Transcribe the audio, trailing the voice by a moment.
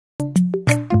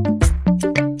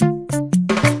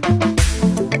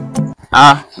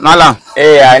Ah, Nala.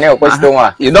 Hey, I know what's the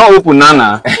one. You don't open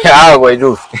Nana. How will I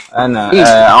do? And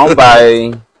I want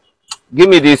buy. Give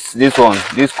me this one.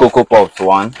 This Cocoa Pops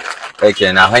one.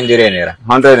 Okay, now 100 naira.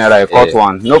 100 naira. I cut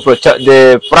one. No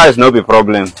the price no be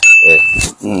problem.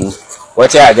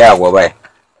 What's your idea? Go buy.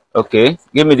 Okay.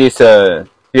 Give me this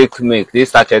pig milk.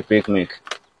 This sachet pig milk.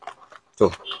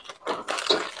 So.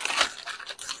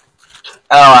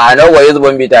 Oh, I know what you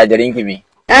want me to drink me.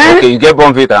 Okay, you get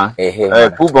Bonvita.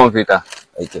 Put Bonvita.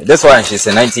 Okay, this one she's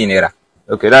a 19 naira.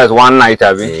 Okay, that's one night,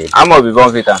 Abby. How much be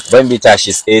Bonvita? Bonvita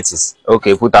she's 80s.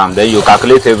 Okay, put them. Then you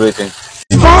calculate everything.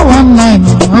 419.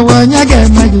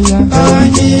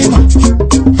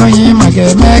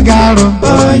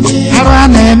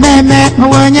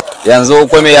 Yanzu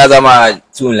kome ya zama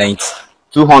 290.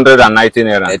 290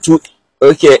 naira.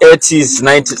 Okay, 80s,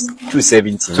 90s,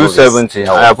 270. 270.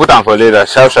 I put them for later.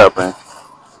 Sharp.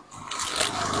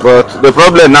 But the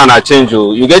problem now I change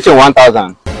you. You get your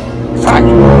 1,000.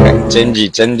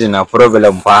 Change na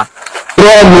problem pa.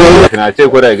 Problem. Can I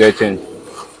take what I get change?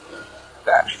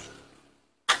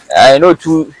 I know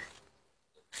two.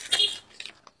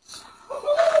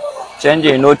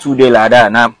 Change no 2 day like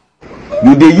that now.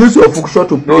 You they use your function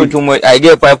to pay. No too much. I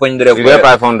get 500. You get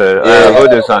 500. Hold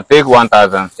this one. Take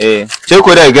 1,000. Check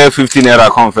whether I get 15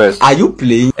 naira come first. Are you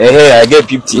playing? I get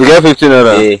 50. You get 15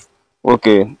 naira?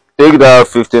 Okay. Take that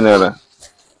 15 naira.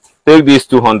 Take this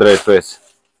 200 first.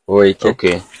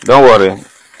 Okay. Don't worry.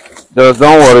 Just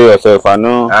don't worry yourself. I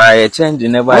know. I change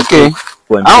never. Okay.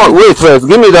 Wait first.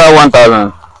 Give me that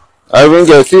 1,000. I will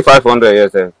get 500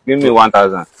 yourself. Give me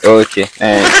 1,000. Okay. Take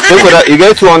that. You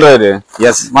get 200 there?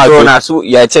 Yes. So now so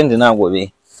you are changing now go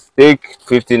be. Take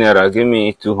 15 naira. Give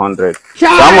me 200. So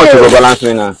how much you go balance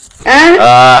me now?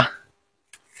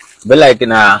 But like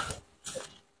now.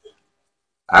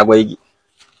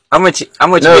 How much? No,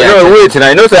 wait. Now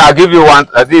you know say I give you one.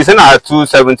 This is not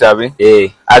 270, abi.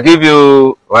 I give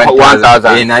you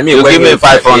 1,000. You give me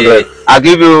 500. I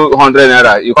give you 100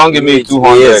 naira. You can't give me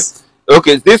 200. Yes.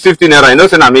 Okay, this 15 naira. You know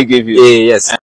say I may give you. Yes.